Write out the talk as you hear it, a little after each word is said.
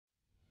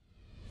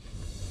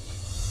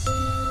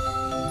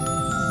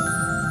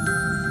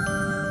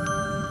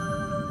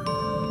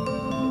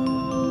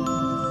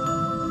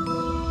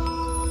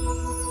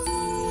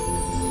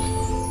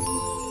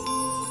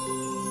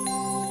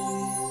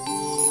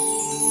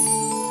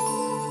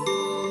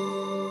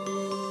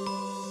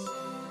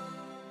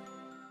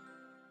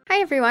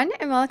Hi everyone,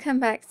 and welcome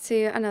back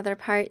to another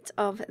part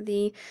of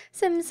the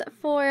Sims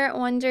 4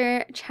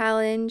 Wonder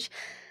Challenge.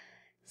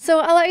 So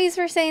a lot of you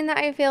were saying that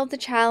I failed the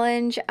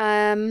challenge.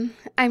 I'm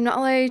not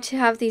allowed to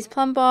have these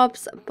plum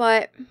bobs,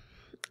 but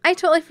I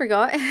totally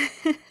forgot.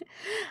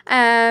 But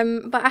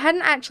I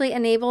hadn't actually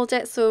enabled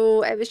it,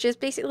 so it was just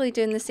basically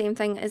doing the same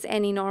thing as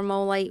any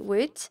normal light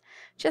would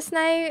just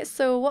now.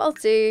 So what I'll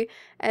do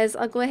is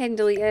I'll go ahead and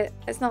delete it.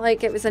 It's not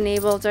like it was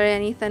enabled or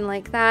anything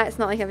like that. It's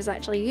not like I was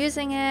actually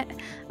using it.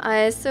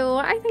 So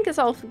I think it's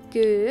all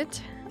good.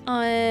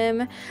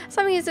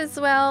 Some of you as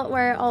well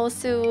were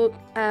also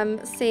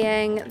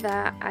saying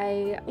that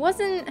I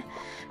wasn't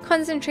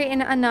concentrating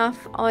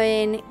enough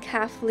on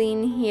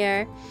Kathleen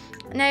here.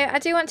 Now, I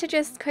do want to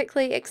just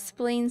quickly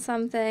explain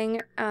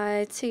something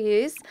to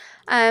use.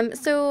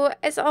 So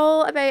it's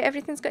all about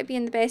everything's got to be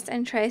in the best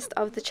interest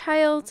of the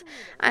child,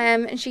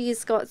 and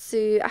she's got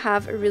to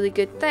have really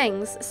good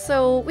things.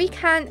 So we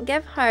can't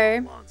give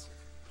her...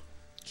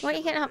 What are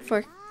you getting up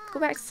for? Go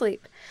back to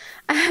sleep.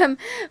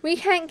 We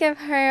can't give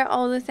her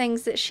all the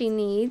things that she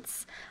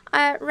needs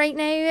right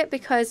now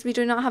because we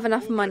do not have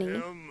enough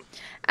money.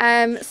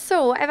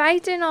 So if I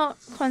do not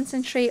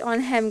concentrate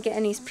on him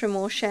getting his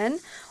promotion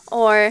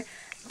or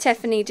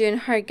Tiffany doing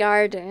her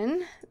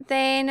garden,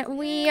 then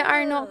we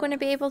are not going to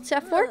be able to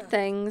afford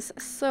things.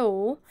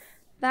 So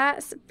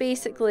that's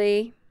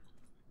basically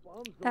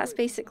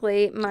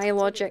my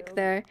logic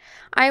there.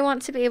 I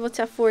want to be able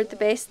to afford the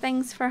best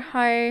things for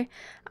her.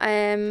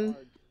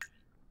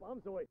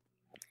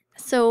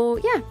 So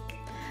yeah.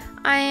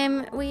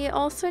 We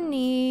also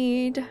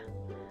need...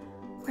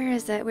 Where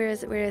is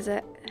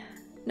it?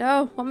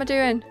 No, what am I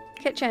doing?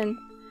 Kitchen.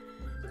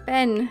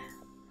 Bin.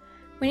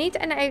 We need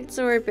an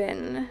outdoor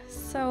bin.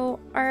 So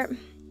I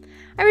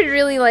would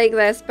really like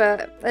this,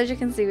 but as you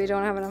can see, we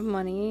don't have enough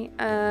money.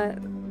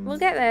 We'll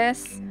get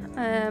this.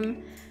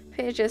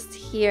 Put it just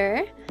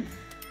here.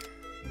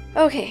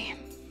 Okay.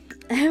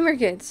 We're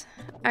good.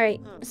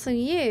 Alright, so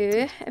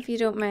you, if you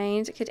don't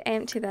mind, could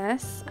empty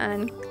this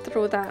and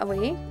throw that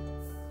away.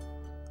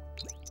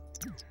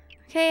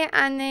 Okay,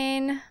 and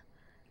then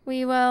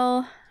we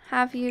will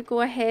have you go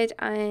ahead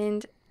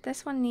and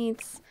this one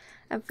needs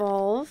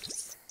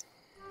evolved.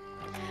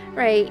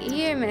 Right,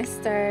 you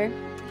mister.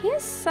 He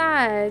is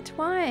sad.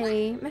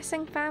 Why?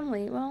 Missing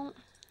family. Well,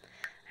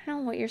 I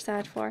don't know what you're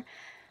sad for.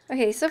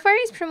 Okay, so for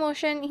his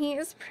promotion, he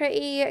is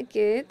pretty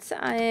good.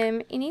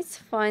 He needs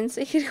fun,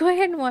 so you could go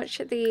ahead and watch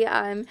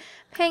the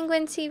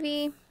Penguin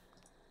TV.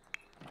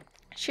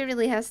 She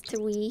really has to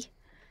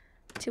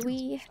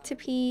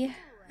pee.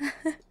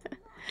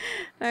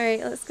 Alright,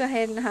 let's go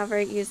ahead and have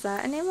her use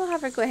that, and then we'll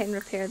have her go ahead and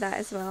repair that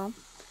as well.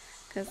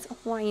 Because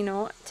why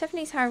not?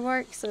 Tiffany's hard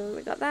work, so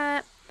we got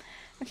that.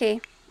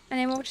 Okay, and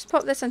then we'll just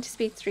pop this onto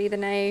speed 3 the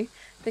now,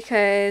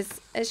 because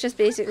it's just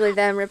basically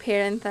them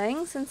repairing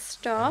things and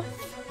stuff.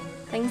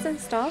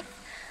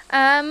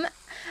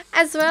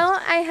 As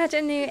well, I had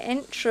a new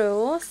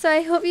intro, so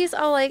I hope you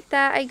all like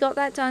that. I got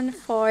that done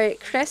for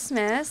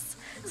Christmas,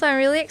 so I'm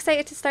really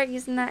excited to start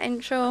using that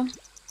intro.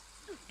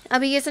 I'll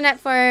be using it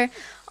for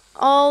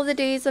all the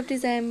days of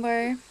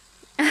December.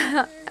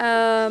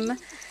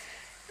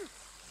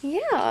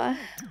 Yeah,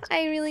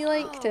 I really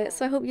liked it,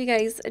 so I hope you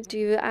guys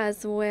do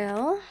as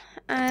well.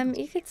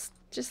 You could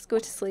just go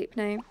to sleep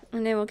now,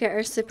 and then we'll get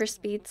our super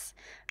speeds.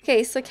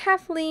 Okay, so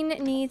Kathleen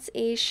needs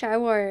a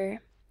shower.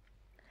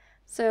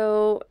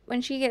 So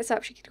when she gets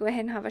up, she could go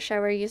ahead and have a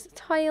shower, use the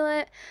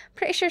toilet.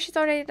 Pretty sure she's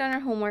already done her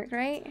homework,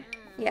 right?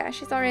 Yeah,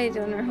 she's already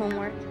done her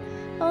homework.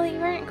 Well, you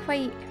weren't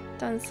quite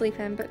done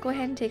sleeping, but go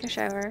ahead and take a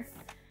shower.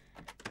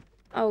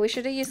 Oh, we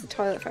should have used the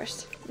toilet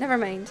first. Never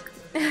mind.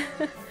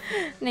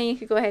 Now you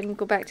could go ahead and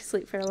go back to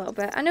sleep for a little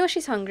bit. I know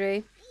she's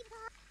hungry.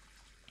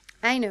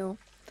 I know.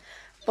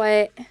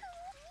 But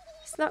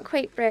it's not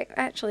quite breakfast.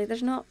 Actually,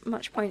 there's not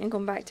much point in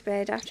going back to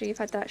bed after you've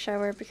had that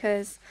shower,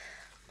 because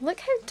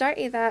look how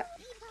dirty that...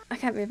 I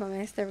can't move my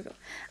mouse. There we go.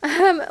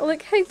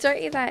 Look how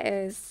dirty that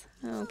is.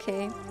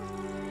 Okay.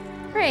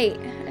 Right,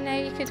 and now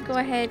you could go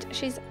ahead.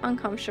 She's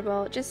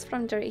uncomfortable just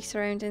from dirty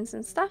surroundings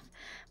and stuff.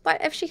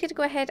 But if she could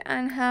go ahead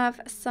and have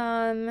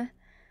some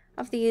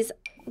of these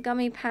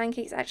gummy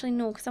pancakes. Actually,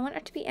 no, because I want her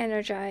to be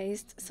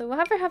energized. So we'll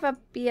have her have a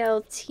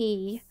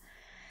BLT.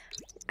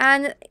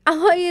 And a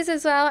lot of you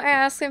as well are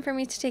asking for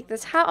me to take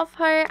this hat off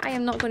her. I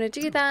am not going to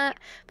do that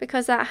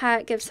because that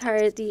hat gives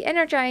her the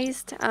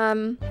energized,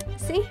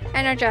 see?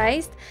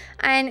 Energized.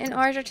 And in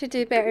order to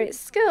do better at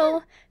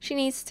school, she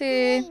needs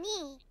to...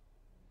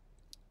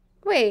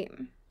 Wait.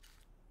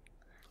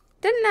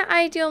 Didn't that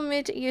ideal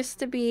mood used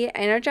to be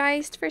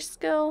energized for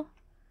school?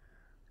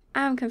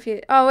 I'm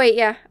confused. Oh wait,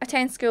 yeah.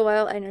 Attend school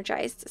while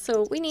energized.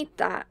 So we need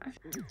that.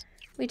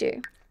 We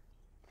do.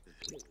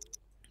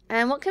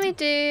 And what can we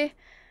do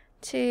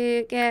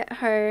to get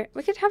her...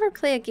 We could have her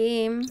play a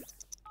game.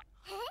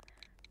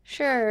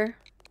 Sure.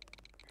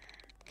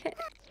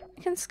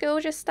 Can school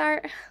just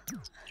start?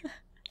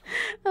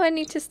 Oh, I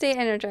need to stay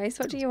energized.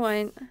 What do you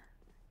want?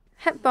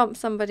 Hip bump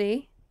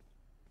somebody.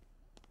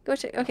 Go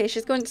to... Okay,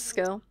 she's going to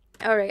school.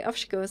 Alright, off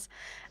she goes.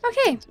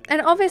 Okay,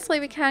 and obviously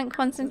we can't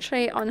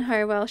concentrate on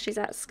her while she's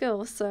at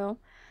school, so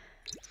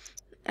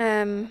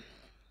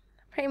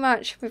pretty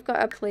much we've got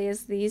to play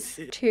as these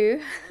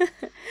two.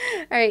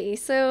 Alrighty,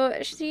 so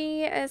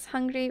she is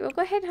hungry. We'll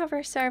go ahead and have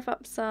her serve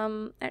up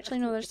some, actually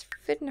no, there's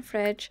food in the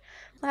fridge.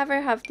 We'll have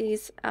her have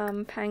these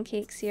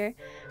pancakes here.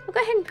 We'll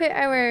go ahead and put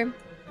our,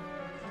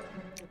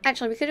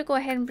 actually we could go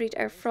ahead and breed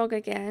our frog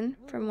again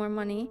for more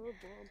money.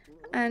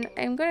 And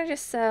I'm going to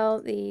just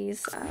sell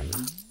these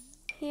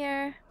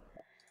here.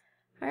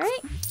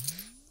 Alright.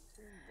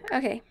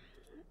 Okay.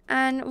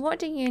 And what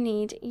do you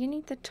need? You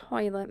need the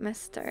toilet,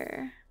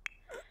 mister.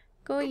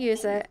 Go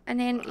use it. And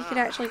then you could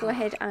actually go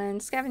ahead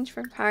and scavenge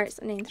for parts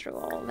and then throw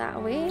all that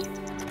away.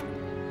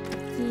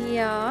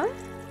 Yeah.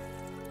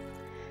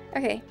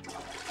 Okay.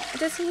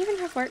 Does he even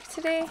have work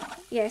today?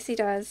 Yes, he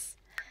does.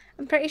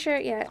 I'm pretty sure,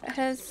 yeah, it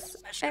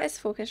is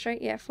focused,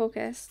 right? Yeah,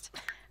 focused.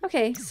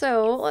 Okay,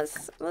 so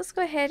let's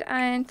go ahead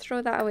and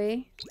throw that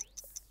away.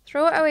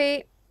 Throw it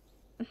away.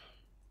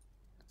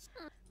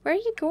 Where are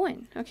you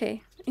going?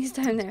 Okay, he's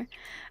down there.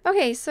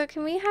 Okay, so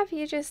can we have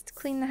you just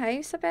clean the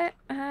house a bit?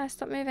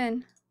 Stop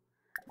moving.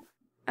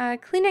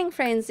 Cleaning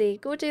frenzy.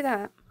 Go do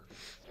that.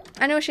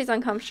 I know she's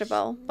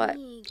uncomfortable, but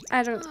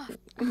I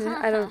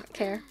don't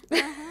care.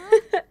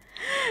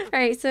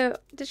 Alright, so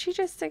did she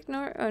just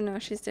ignore? Oh no,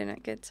 she's doing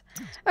it good.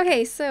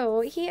 Okay, so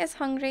he is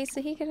hungry,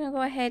 so he can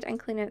go ahead and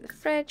clean out the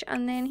fridge,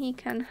 and then he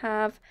can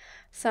have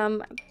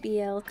some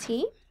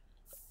BLT.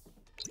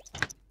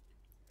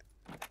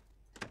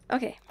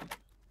 Okay.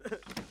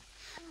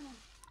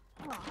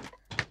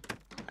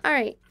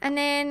 Alright, and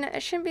then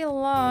it shouldn't be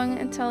long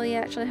until he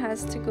actually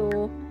has to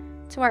go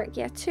to work.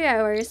 Yeah, 2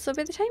 hours. So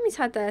by the time he's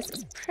had this,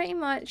 it's pretty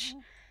much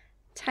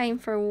time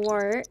for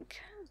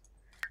work.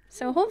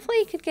 So hopefully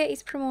he could get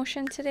his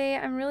promotion today.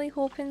 I'm really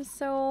hoping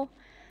so.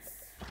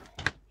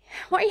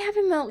 What are you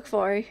having milk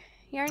for?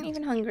 You aren't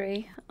even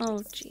hungry. Oh,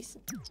 jeez.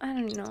 I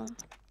don't know.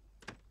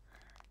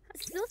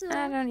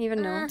 I don't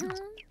even know.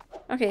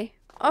 Okay,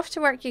 off to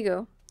work you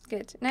go.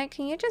 Good. Now,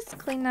 can you just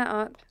clean that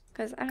up?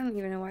 Because I don't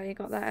even know why you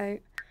got that out.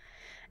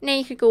 Now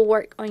you could go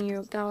work on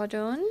your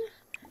garden.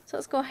 So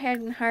let's go ahead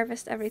and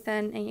harvest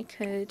everything. And you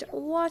could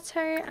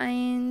water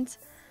and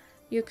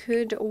you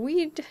could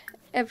weed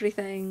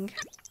everything.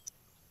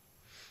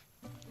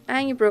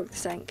 And you broke the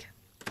sink.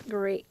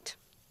 Great.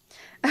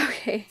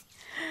 Okay.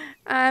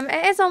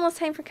 It is almost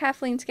time for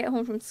Kathleen to get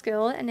home from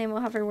school, and then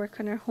we'll have her work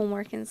on her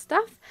homework and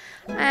stuff.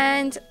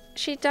 And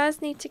she does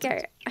need to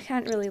get... I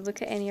can't really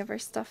look at any of her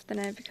stuff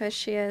now because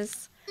she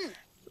is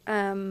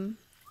at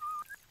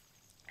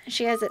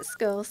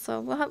school, so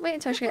we'll wait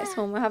until she gets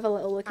home. We'll have a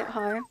little look at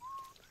her.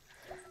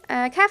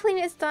 Kathleen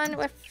is done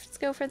with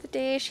school for the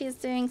day. She is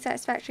doing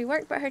satisfactory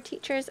work, but her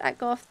teachers at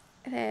Goth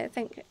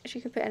think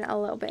she could put in a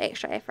little bit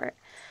extra effort.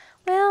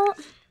 Well,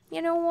 you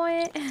know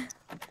what?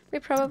 We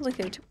probably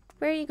could.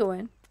 Where are you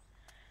going?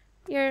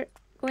 You're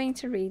going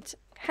to read.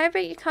 How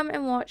about you come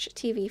and watch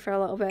TV for a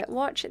little bit?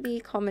 Watch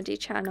the comedy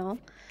channel.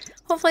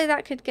 Hopefully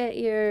that could get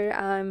your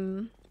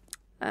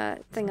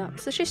thing up.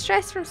 So she's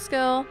stressed from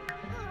school,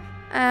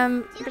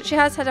 but she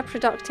has had a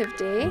productive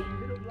day.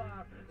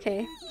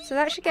 Okay, so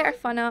that should get her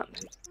fun up.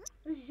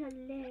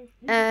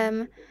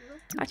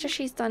 After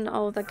she's done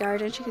all the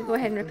garden, she could go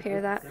ahead and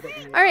repair that.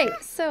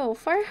 Alright, so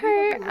for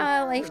her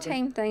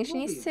lifetime thing, she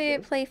needs to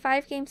play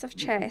 5 games of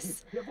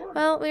chess.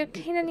 Well, we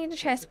kind of need a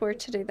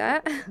chessboard to do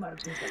that.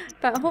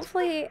 But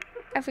hopefully,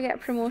 if we get a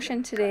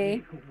promotion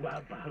today,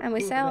 and we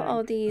sell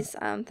all these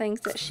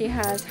things that she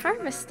has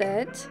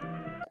harvested,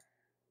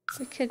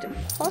 we could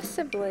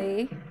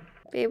possibly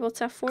be able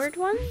to afford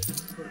one.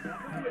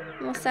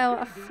 We'll sell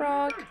a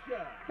frog.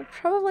 We'll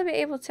probably be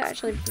able to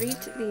actually breed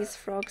these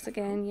frogs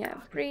again. Yeah,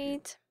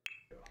 breed.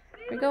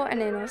 There we go,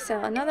 and then we'll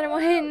sell another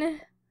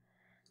one.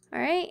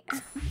 Alright.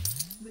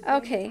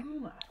 Okay.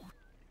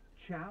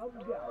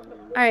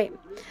 Alright.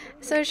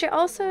 So she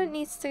also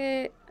needs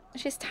to...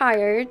 She's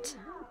tired.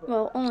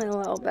 Well, only a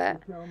little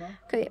bit.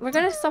 Okay, we're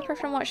going to stop her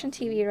from watching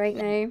TV right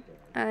now.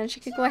 And she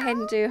could go ahead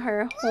and do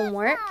her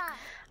homework.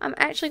 I'm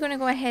actually going to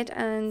go ahead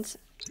and...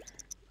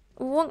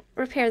 We won't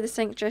repair the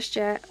sink just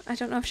yet. I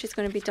don't know if she's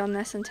going to be done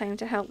this in time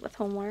to help with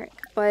homework.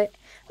 But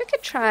we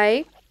could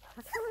try.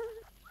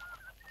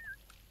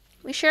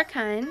 We sure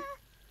can.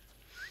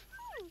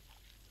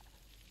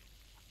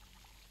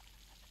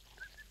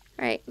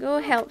 Right, go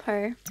help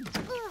her.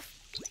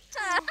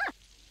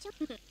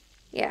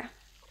 Yeah.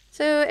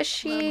 So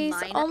she's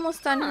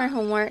almost done her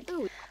homework.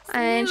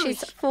 And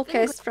she's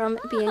focused from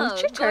being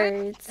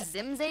tutored.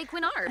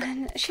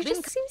 And she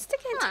just seems to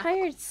get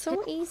tired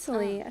so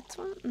easily. I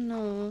don't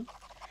know.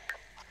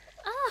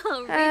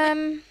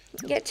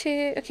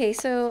 Okay,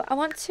 so I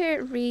want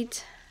to read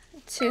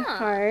to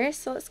her.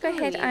 So let's go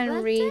ahead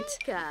and read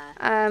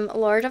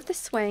Lord of the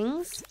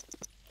Swings.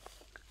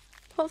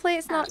 Hopefully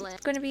it's not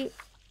going to be...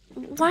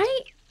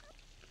 Why?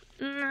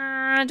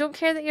 I don't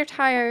care that you're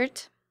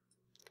tired.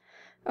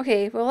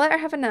 Okay, we'll let her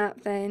have a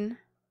nap then.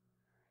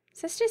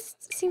 This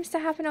just seems to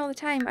happen all the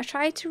time. I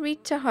tried to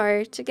read to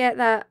her to get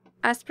that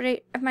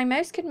aspirate. If my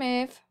mouse could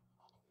move.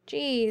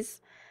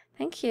 Jeez.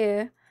 Thank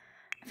you.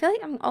 I feel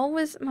like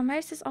my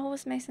mouse is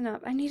always messing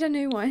up. I need a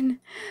new one.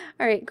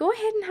 Alright, go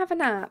ahead and have a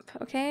nap,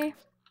 okay?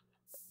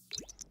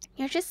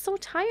 You're just so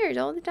tired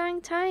all the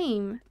dang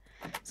time.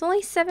 It's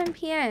only 7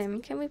 p.m.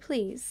 Can we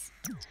please?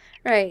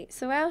 Right,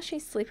 so while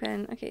she's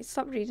sleeping... Okay,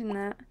 stop reading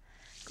that.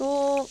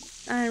 Go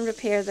and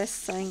repair this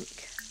sink.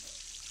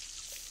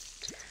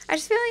 I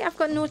just feel like I've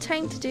got no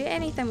time to do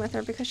anything with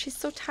her because she's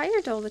so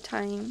tired all the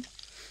time.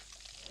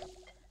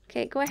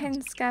 Okay, go ahead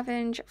and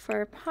scavenge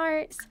for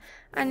parts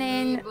and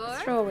then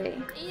throw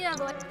away.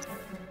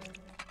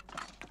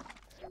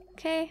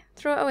 Okay,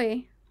 throw it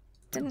away.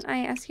 Didn't I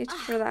ask you to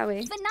throw that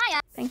away?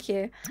 Thank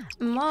you.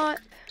 Mop.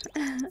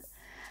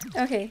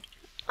 Okay,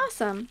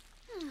 awesome.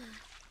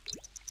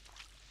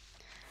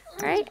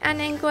 Alright, and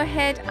then go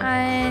ahead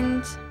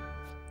and... Is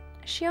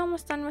she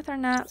almost done with her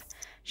nap?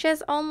 She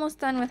is almost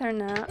done with her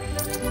nap.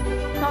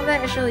 Not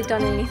that it's really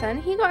done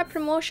anything. He got a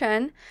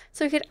promotion,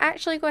 so we could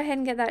actually go ahead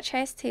and get that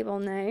chess table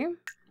now.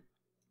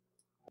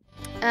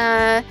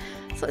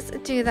 So let's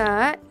do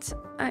that.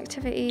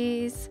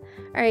 Activities.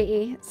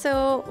 Alrighty.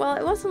 So, well,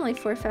 it was only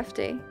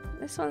 450.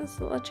 This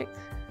one's logic.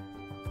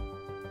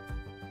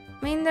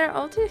 I mean, they're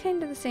all do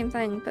kind of the same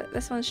thing, but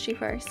this one's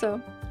cheaper, so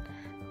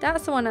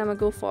that's the one I'm gonna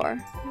go for.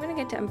 I'm gonna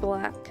get it in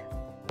black,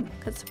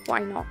 because why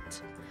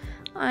not?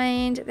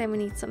 And then we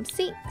need some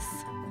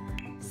seats.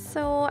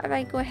 So if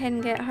I go ahead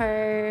and get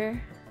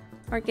her,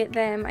 or get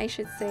them, I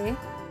should say.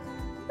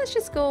 Let's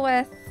just go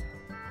with,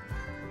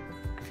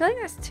 I feel like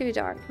that's too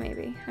dark,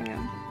 maybe. Hang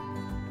on.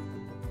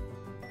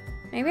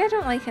 Maybe I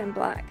don't like it in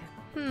black.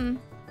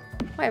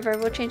 Whatever,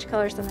 we'll change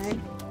colours now.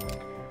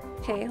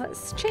 Okay,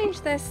 let's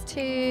change this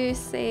to,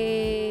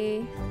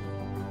 say,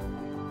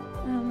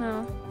 I don't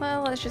know.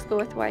 Well, let's just go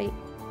with white.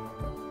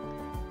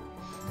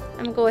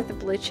 I'm gonna go with the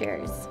blue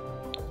chairs.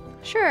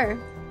 Sure.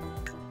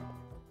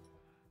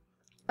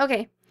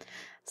 Okay,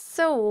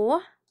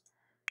 so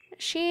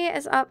she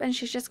is up and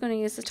she's just going to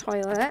use the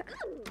toilet.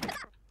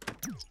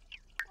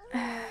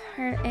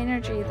 Her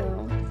energy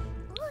though.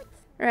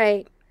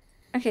 Right.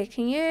 Okay,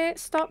 can you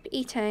stop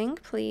eating,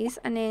 please?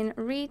 And then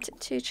read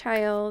to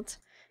child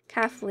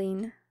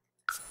Kathleen.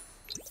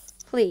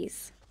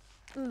 Please.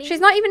 She's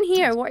not even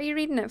here. What are you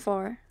reading it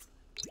for?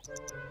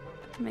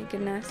 Oh my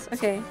goodness.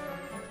 Okay.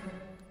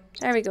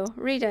 There we go.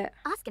 Read it.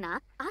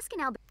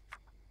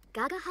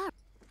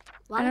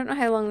 I don't know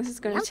how long this is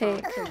going to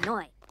take.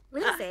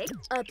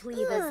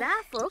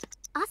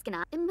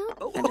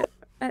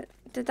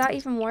 Did that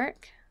even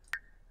work?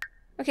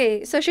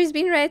 Okay, so she's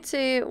been read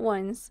to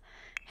once.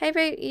 How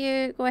about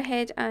you go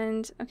ahead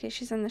and... Okay,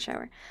 she's in the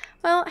shower.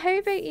 Well, how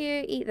about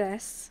you eat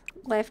this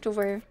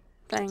leftover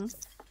thing?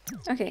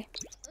 Okay.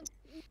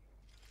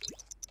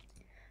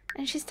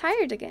 And she's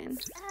tired again.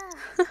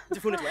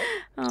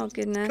 Oh,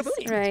 goodness.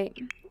 Right.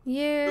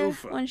 You,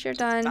 once you're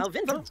done,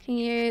 can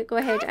you go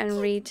ahead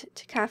and read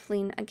to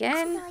Kathleen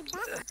again?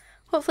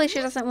 Hopefully she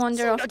doesn't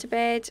wander off to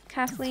bed.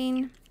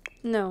 Kathleen,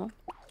 no.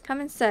 Come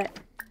and sit.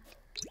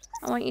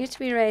 I want you to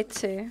be read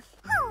to.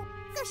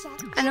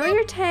 I know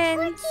you're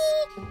 10.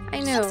 I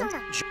know.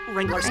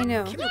 I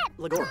know.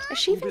 Is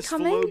she even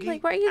coming?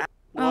 Like, what are you...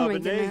 Oh my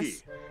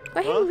goodness. Go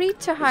ahead and read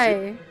to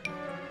her.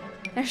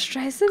 They're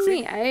stressing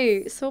me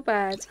out so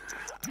bad.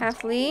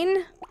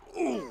 Kathleen,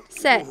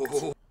 sit.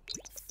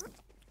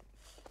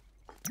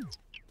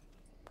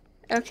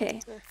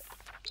 Okay.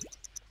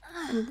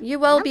 And you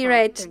will be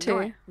read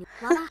to.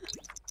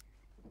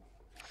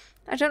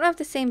 I don't know if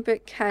the same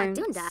book counts.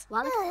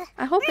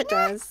 I hope it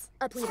does.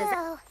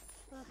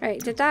 Right,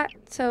 did that?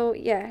 So,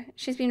 yeah,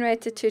 she's been read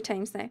to 2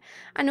 times now.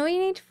 I know you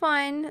need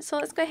fun, so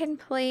let's go ahead and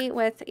play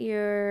with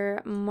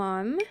your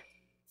mum.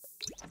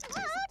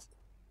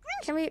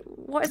 Can we...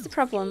 What is the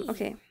problem?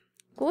 Okay.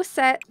 Go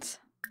sit.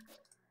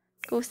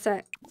 Go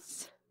sit.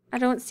 I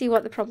don't see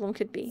what the problem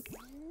could be.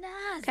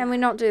 Can we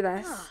not do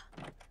this?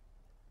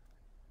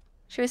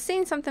 She was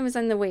saying something was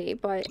in the way,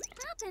 but...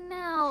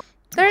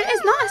 There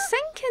is not a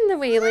sink in the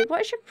way. Like,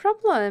 what is your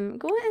problem?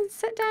 Go and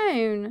sit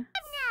down.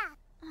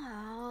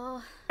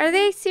 Are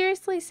they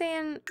seriously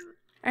saying...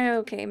 Oh,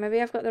 okay,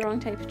 maybe I've got the wrong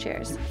type of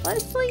chairs.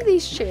 Let's delete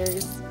these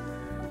chairs.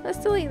 Let's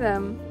delete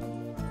them.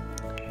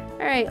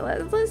 Alright,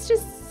 let's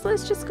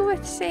just go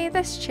with, say,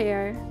 this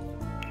chair.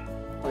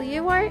 Will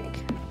you work?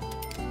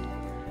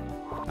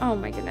 Oh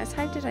my goodness,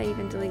 how did I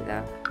even delete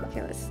that?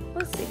 Okay, let's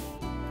see.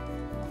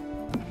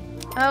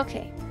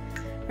 Okay.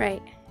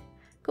 Right.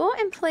 Go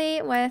and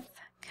play with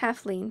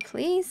Kathleen,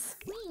 please.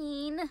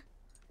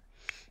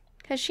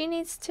 Because she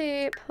needs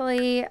to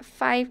play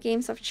 5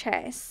 games of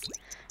chess.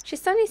 She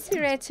still needs to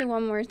be read to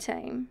 1 more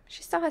time.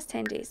 She still has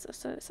 10 days though,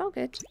 so it's all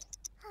good.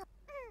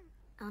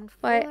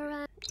 But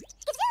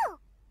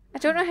I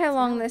don't know how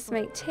long this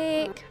might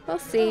take. We'll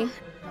see.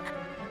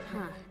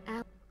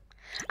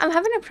 I'm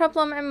having a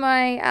problem in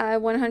my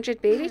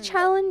 100 baby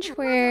challenge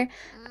where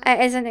it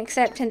isn't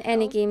accepting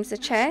any games of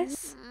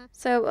chess.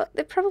 So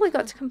they probably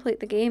got to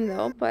complete the game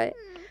though, but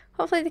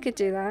hopefully they could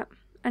do that.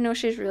 I know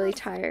she's really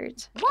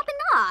tired.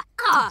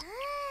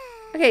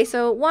 Okay,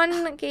 so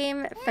 1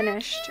 game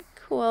finished.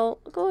 Cool.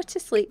 Go to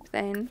sleep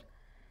then.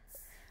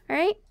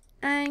 Alright,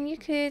 And you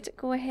could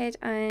go ahead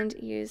and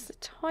use the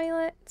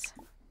toilet.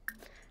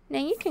 Now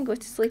you can go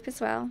to sleep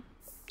as well.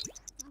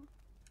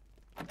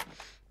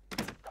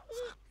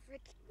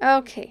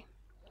 Okay.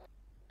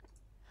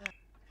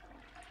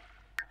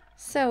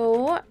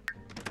 So,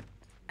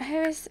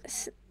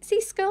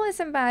 see, skill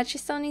isn't bad. She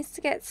still needs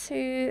to get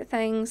 2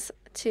 things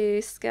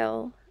to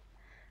skill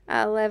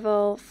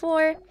level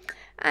 4.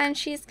 And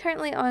she's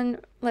currently on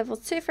level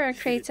 2 for her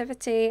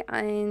creativity.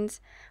 And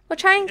we'll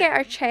try and get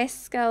our chess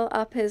skill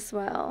up as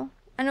well.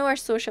 I know our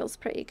social's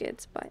pretty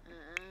good, but...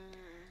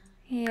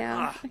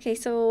 yeah. Okay,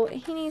 so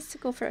he needs to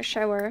go for a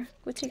shower.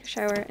 Go take a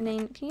shower. And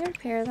then, can you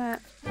repair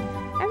that?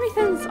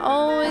 Everything's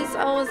always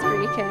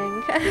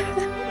breaking.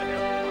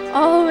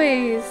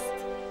 Always.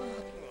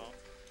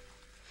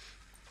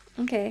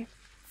 Okay.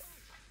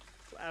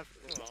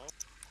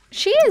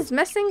 She is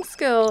missing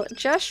school.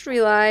 Just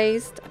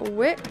realised.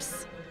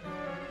 Whoops.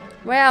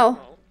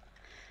 Well.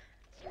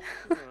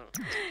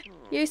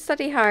 You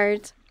study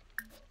hard.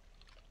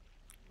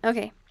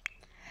 Okay.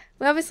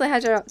 We obviously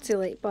had her up too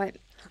late, but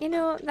you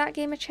know, that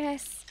game of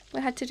chess,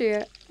 we had to do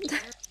it.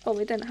 Well,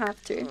 we didn't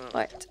have to,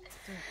 but...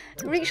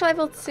 reach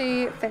level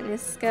 2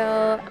 fitness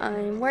skill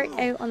and work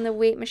out on the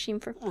weight machine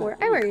for 4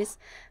 hours.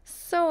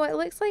 So it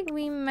looks like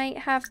we might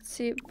have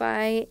to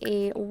buy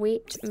a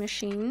weight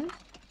machine.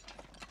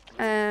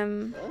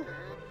 Can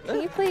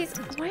you please...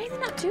 why are they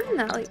not doing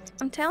that? Like,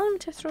 I'm telling them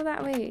to throw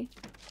that away.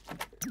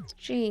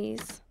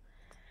 Jeez.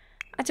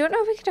 I don't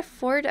know if we could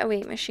afford a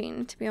weight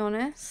machine, to be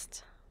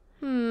honest.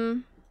 I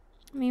mean,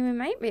 we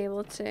might be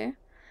able to.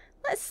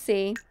 Let's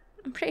see.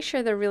 I'm pretty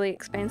sure they're really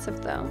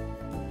expensive though.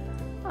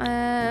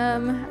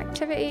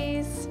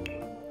 Activities.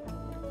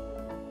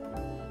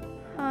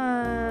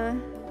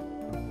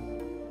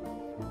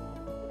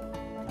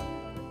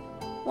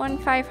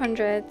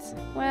 1,500.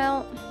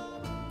 Well,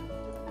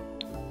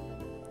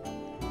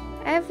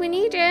 if we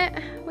need it,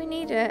 we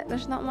need it.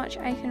 There's not much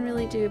I can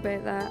really do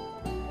about that.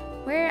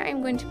 Where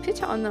I'm going to put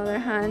it on the other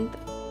hand.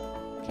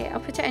 Okay, I'll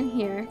put it in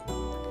here.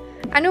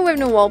 I know we have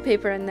no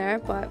wallpaper in there,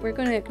 but we're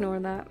going to ignore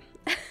that.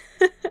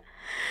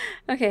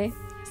 Okay,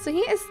 so he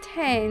is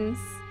tense.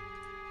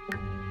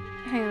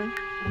 Hang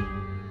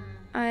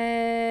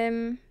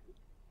on.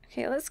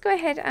 Okay, let's go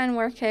ahead and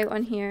work out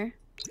on here.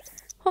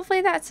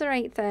 Hopefully that's the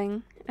right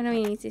thing. I know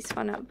he needs his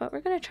fun up, but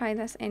we're going to try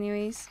this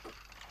anyways.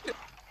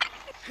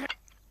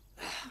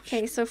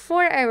 Okay, so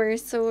 4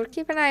 hours, so we'll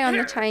keep an eye on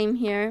the time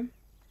here.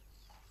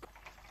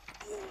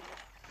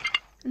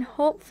 And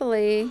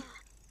hopefully...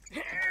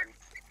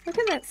 look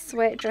at that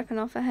sweat dripping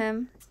off of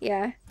him.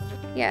 Yeah,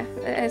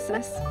 it is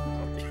this.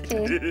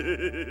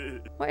 Okay.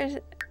 What is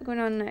going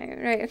on now?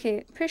 Right,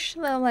 okay. Push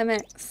the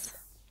limits.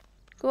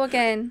 Go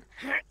again.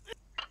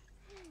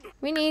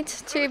 We need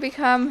to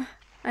become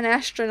an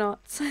astronaut.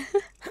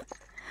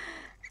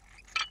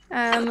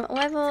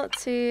 Level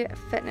 2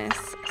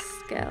 fitness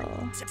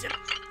skill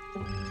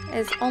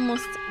is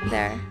almost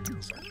there.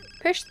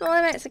 Push the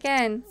limits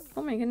again.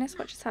 Oh my goodness,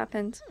 what just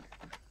happened?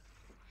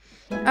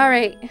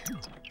 Alright.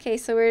 Okay,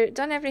 so we're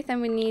done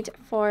everything we need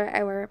for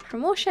our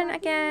promotion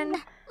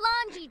again.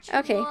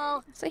 Okay,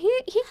 so he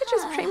could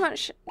just pretty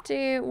much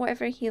do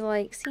whatever he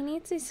likes. He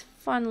needs his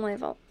fun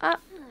level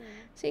up.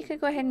 So you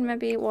could go ahead and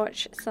maybe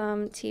watch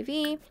some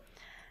TV.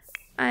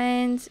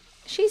 And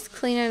she's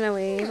cleaning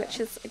away,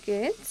 which is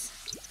good.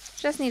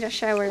 She does need a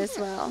shower as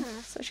well.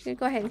 So she could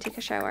go ahead and take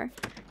a shower.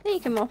 Then you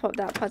can mop up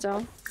that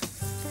puddle.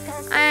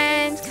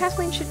 And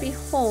Kathleen should be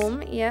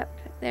home. Yep,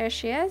 there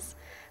she is.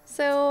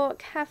 So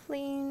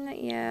Kathleen,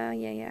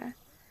 yeah.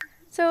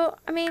 So,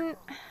 I mean...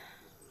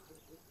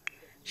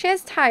 she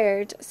is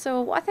tired,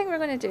 so what I think we're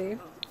going to do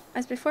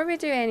is before we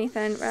do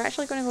anything, we're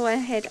actually going to go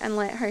ahead and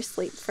let her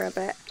sleep for a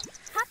bit.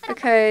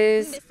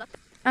 Because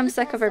I'm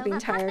sick of her being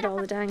tired all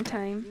the dang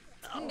time.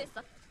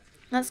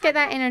 Let's get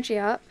that energy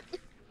up.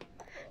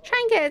 Try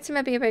and get it to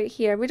maybe about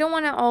here. We don't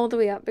want it all the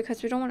way up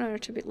because we don't want her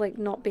to be, like,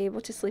 not be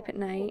able to sleep at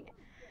night.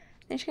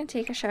 Then she can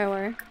take a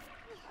shower.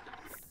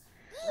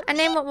 And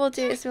then what we'll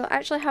do is we'll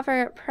actually have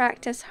her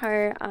practice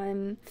her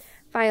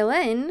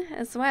violin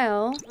as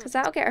well, because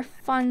that'll get her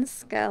fun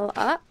skill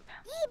up.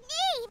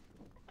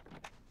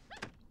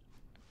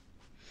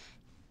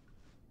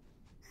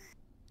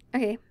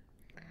 Okay,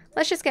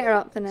 let's just get her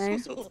up for now.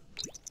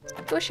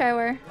 Go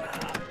shower.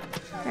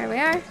 There we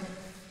are.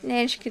 And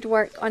then she could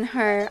work on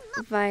her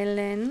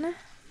violin.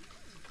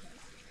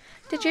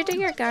 Did you do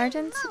your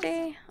garden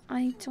today?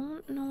 I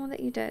don't know that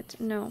you did.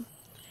 No.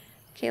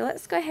 Okay,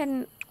 let's go ahead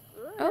and...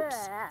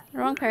 oops,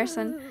 wrong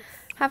person.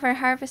 Have her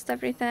harvest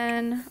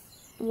everything.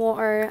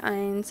 Water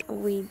and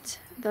weed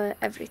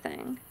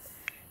everything.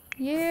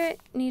 You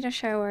need a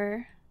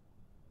shower.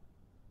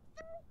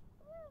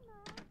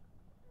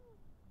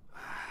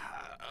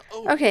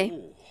 Okay.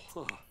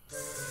 Are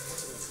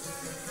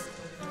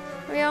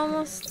we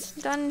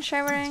almost done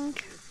showering?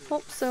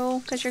 Hope so,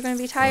 because you're going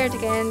to be tired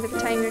again by the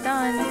time you're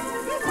done.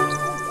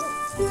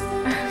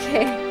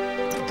 Okay.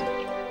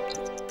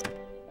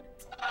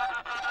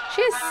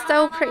 She is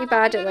still pretty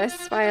bad at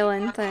this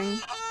violin thing.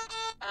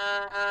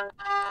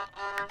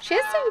 She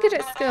is doing good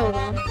at school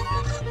though.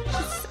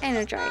 She's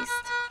energized.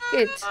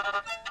 Good.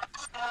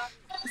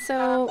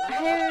 So,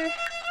 how...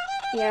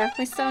 Yeah,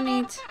 we still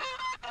need...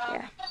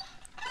 Yeah.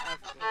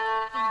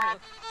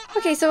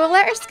 Okay, so we'll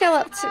let her skill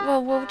up to...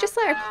 Well, we'll just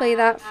let her play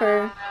that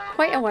for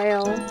quite a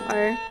while.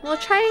 Or we'll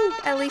try and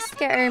at least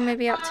get her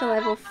maybe up to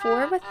level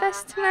 4 with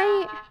this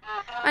tonight.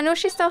 I know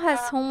she still has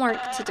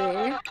homework to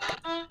do.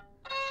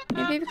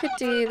 Maybe we could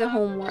do the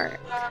homework.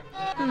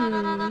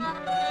 I'm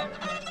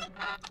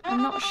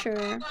not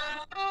sure.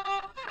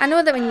 I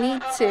know that we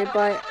need to,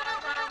 but...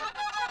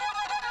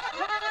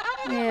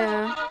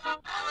 Yeah.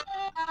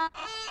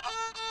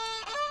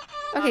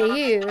 Okay,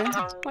 you.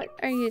 What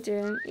are you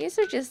doing? Yous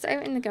are just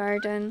out in the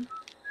garden.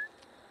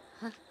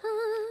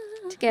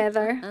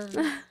 Together.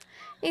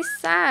 He's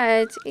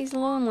sad. He's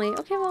lonely.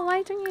 Okay, well,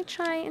 why don't you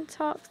try and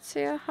talk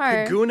to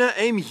her? Kaguna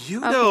aim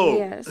Yudo. Okay,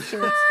 yes,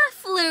 good.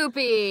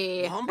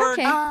 Floopy.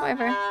 Okay,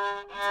 whatever.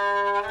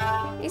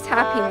 He's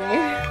happy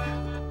now.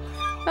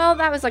 Well,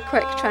 that was a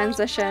quick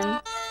transition.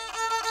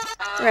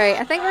 Right,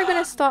 I think we're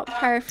going to stop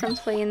her from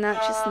playing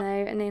that just now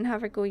and then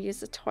have her go use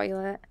the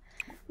toilet.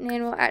 And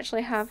then we'll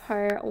actually have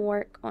her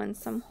work on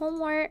some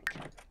homework.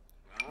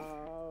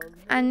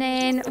 And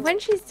then when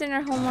she's doing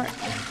her homework...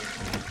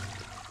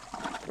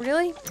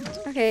 Really?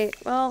 Okay,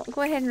 well,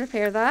 go ahead and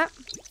repair that.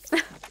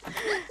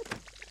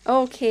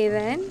 Okay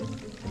then.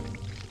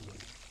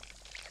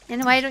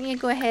 And why don't you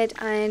go ahead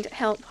and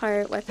help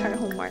her with her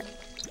homework?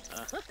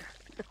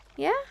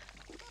 Yeah?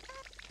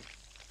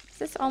 Is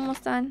this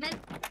almost done?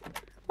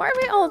 What are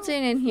we all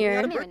doing in here?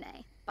 I don't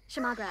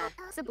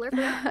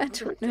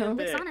know.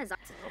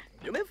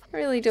 I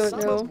really don't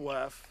know.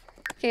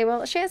 Okay,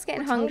 well, she is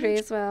getting hungry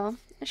as well.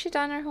 Is she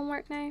done her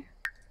homework now?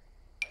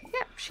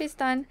 Yep, she's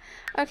done.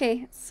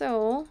 Okay,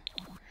 so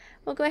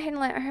we'll go ahead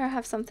and let her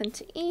have something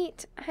to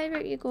eat. How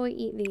about you go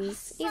eat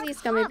these? Eat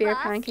these gummy bear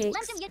pancakes.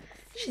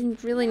 She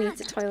really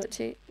needs a toilet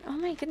too. Oh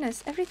my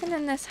goodness, everything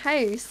in this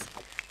house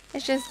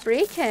is just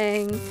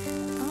breaking.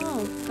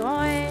 Oh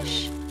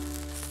gosh.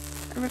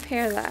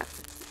 Repair that.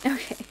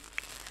 Okay.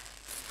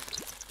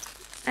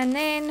 And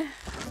then,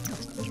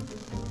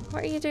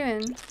 what are you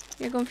doing?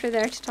 You're going through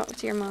there to talk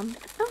to your mum.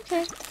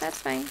 Okay, that's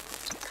fine.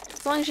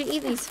 As long as you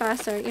eat these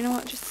faster. You know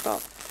what? Just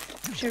stop.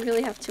 You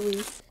really have to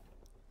wheeze.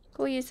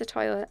 Go use the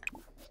toilet.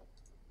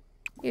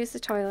 Use the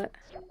toilet.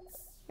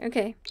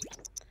 Okay.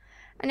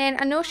 And then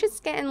I know she's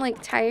getting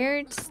like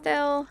tired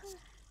still.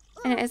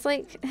 And it is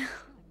like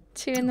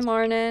 2 in the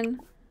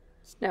morning.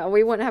 No,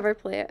 we won't have her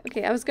play it.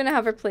 Okay, I was going to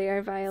have her play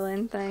our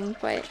violin thing,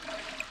 but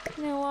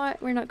you know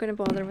what? We're not going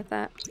to bother with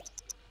that.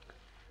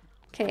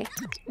 Okay,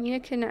 you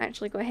can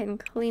actually go ahead and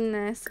clean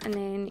this and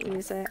then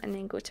use it and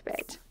then go to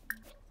bed.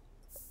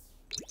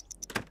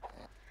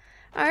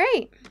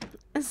 Alright,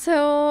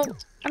 so,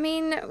 I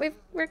mean,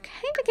 we're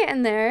kind of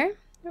getting there.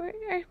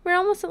 We're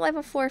almost at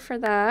level 4 for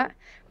that.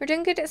 We're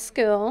doing good at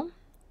school.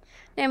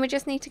 Then we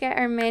just need to get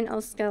our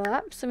mental skill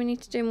up. So we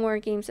need to do more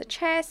games of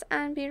chess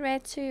and be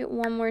read to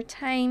one more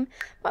time.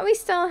 But we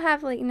still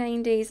have like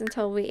 9 days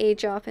until we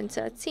age up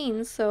into a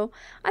teen. So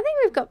I think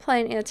we've got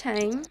plenty of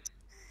time.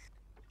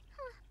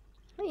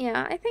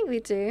 Yeah, I think we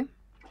do.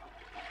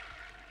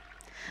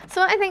 So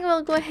what I think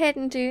we'll go ahead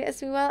and do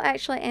is we will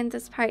actually end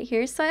this part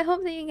here. So I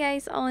hope that you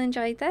guys all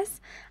enjoyed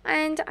this.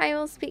 And I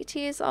will speak to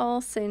you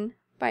all soon.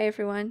 Bye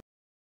everyone.